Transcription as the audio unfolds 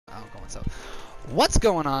going. So what's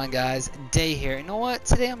going on, guys? Day here. You know what?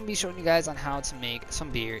 Today I'm gonna be showing you guys on how to make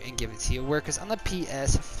some beer and give it to your workers on the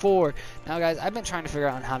PS4. Now guys, I've been trying to figure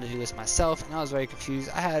out how to do this myself and I was very confused.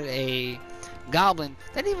 I had a goblin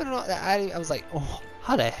that didn't even know that I was like, oh,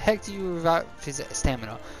 how the heck do you revive his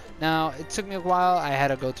stamina? Now it took me a while. I had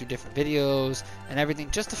to go through different videos and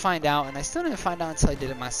everything just to find out, and I still didn't find out until I did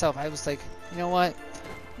it myself. I was like, you know what,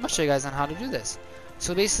 I'm gonna show you guys on how to do this.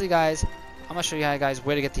 So basically guys, I'm gonna show you guys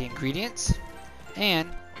where to get the ingredients and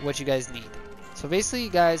what you guys need. So basically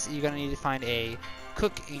guys, you're gonna need to find a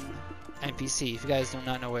cooking NPC. If you guys do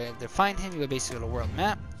not know where to find him, you go basically go to world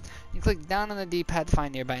map. You click down on the D-pad to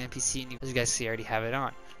find nearby NPC, and as you guys see, I already have it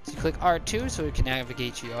on. So you click R2 so it can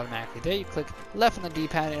navigate you automatically there. You click left on the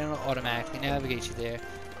D-pad and it will automatically navigate you there.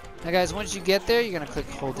 Now guys, once you get there, you're going to click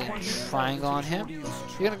holding triangle on him. You're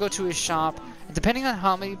going to go to his shop. And depending on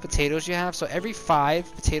how many potatoes you have, so every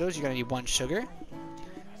 5 potatoes, you're going to need 1 sugar,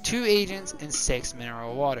 2 agents, and 6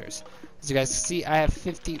 mineral waters. As you guys can see, I have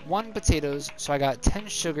 51 potatoes, so I got 10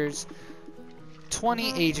 sugars,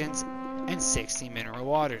 20 agents, and 60 mineral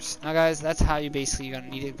waters. Now guys, that's how you basically you're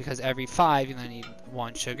gonna need it, because every 5 you're gonna need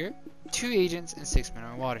 1 sugar, 2 agents, and 6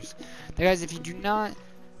 mineral waters. Now guys, if you do not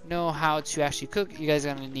know how to actually cook, you guys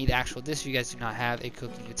are gonna need actual this if you guys do not have a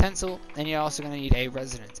cooking utensil, and you're also gonna need a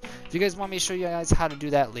residence. If you guys want me to show you guys how to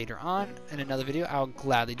do that later on in another video, I'll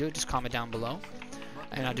gladly do it. Just comment down below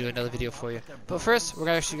and I'll do another video for you. But first, we're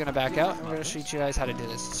actually going to back out and we're going to show you guys how to do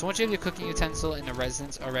this. So once you have your cooking utensil and the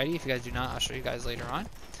residence already, if you guys do not, I'll show you guys later on.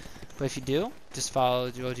 But if you do, just go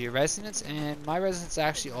to your residence, and my residence is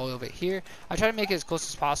actually all over here. I try to make it as close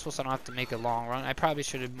as possible so I don't have to make a long run. I probably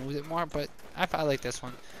should have moved it more, but I like this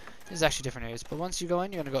one. There's actually different areas. But once you go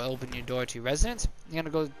in, you're going to go open your door to your residence. You're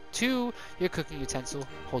going to go to your cooking utensil,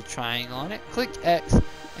 hold triangle on it, click X,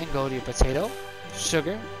 and go to your potato,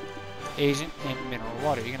 sugar, agent, and mineral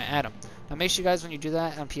water. You're going to add them. Now make sure you guys, when you do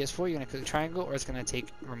that on PS4, you're going to click triangle, or it's going to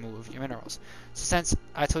remove your minerals. So since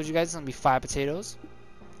I told you guys it's going to be 5 potatoes,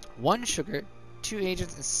 1 sugar, 2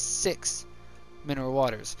 agents, and 6 mineral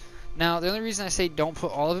waters. Now the only reason I say don't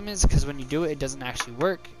put all of them is because when you do it, it doesn't actually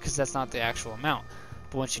work, because that's not the actual amount.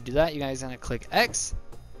 But once you do that, you guys are going to click X.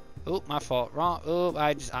 Oh, my fault. Wrong. Oh,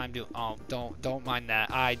 don't mind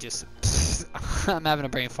that. I'm having a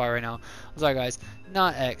brain fart right now. I'm sorry guys.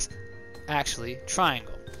 Not X. Actually,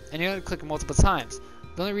 triangle. And you're going to click it multiple times.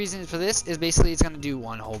 The only reason for this is basically it's going to do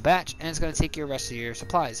 1 whole batch, and it's going to take your rest of your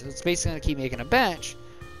supplies. So it's basically going to keep making a batch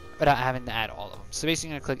without having to add all of them. So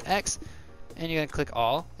basically you're going to click X, and you're going to click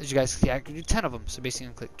all. As you guys see, I can do 10 of them. So basically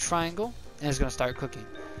you're going to click triangle, and it's going to start cooking.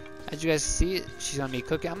 As you guys see, she's going to be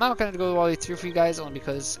cooking. I'm not going to go all the way through for you guys, only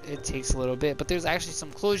because it takes a little bit. But there's actually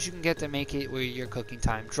some clothes you can get to make it where your cooking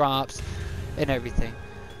time drops and everything.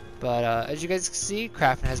 But as you guys can see,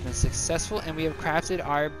 crafting has been successful, and we have crafted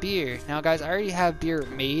our beer. Now guys, I already have beer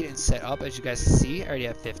made and set up. As you guys can see, I already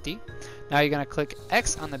have 50. Now you're going to click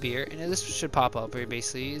X on the beer, and this should pop up where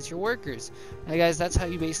basically is your workers. Now guys, that's how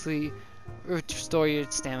you basically restore your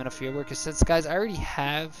stamina for your workers. Since guys, I already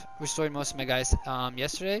have restored most of my guys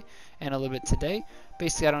yesterday and a little bit today.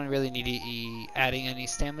 Basically, I don't really need to be adding any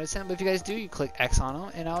stamina to them, but if you guys do, you click X on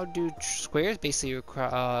them, and I'll do squares. Basically, it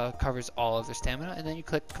covers all of their stamina, and then you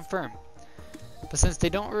click confirm. But since they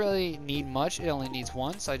don't really need much, it only needs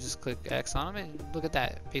 1, so I just click X on them, and look at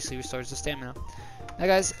that. Basically restores the stamina. Now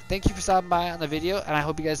guys, thank you for stopping by on the video, and I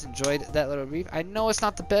hope you guys enjoyed that little brief. I know it's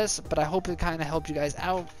not the best, but I hope it kind of helped you guys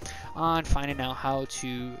out on finding out how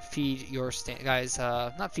to feed your guys,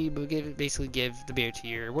 not feed, but basically give the beer to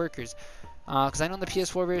your workers. Because I know in the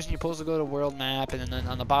PS4 version you're supposed to go to world map, and then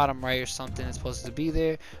on the bottom right or something it's supposed to be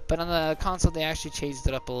there, but on the console they actually changed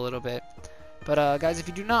it up a little bit. But guys, if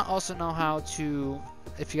you do not also know how to,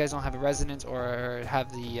 if you guys don't have a residence or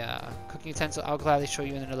have the cooking utensil, I'll gladly show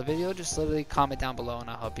you in another video. Just literally comment down below and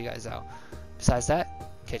I'll help you guys out. Besides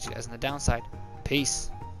that, catch you guys on the downside.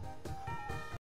 Peace.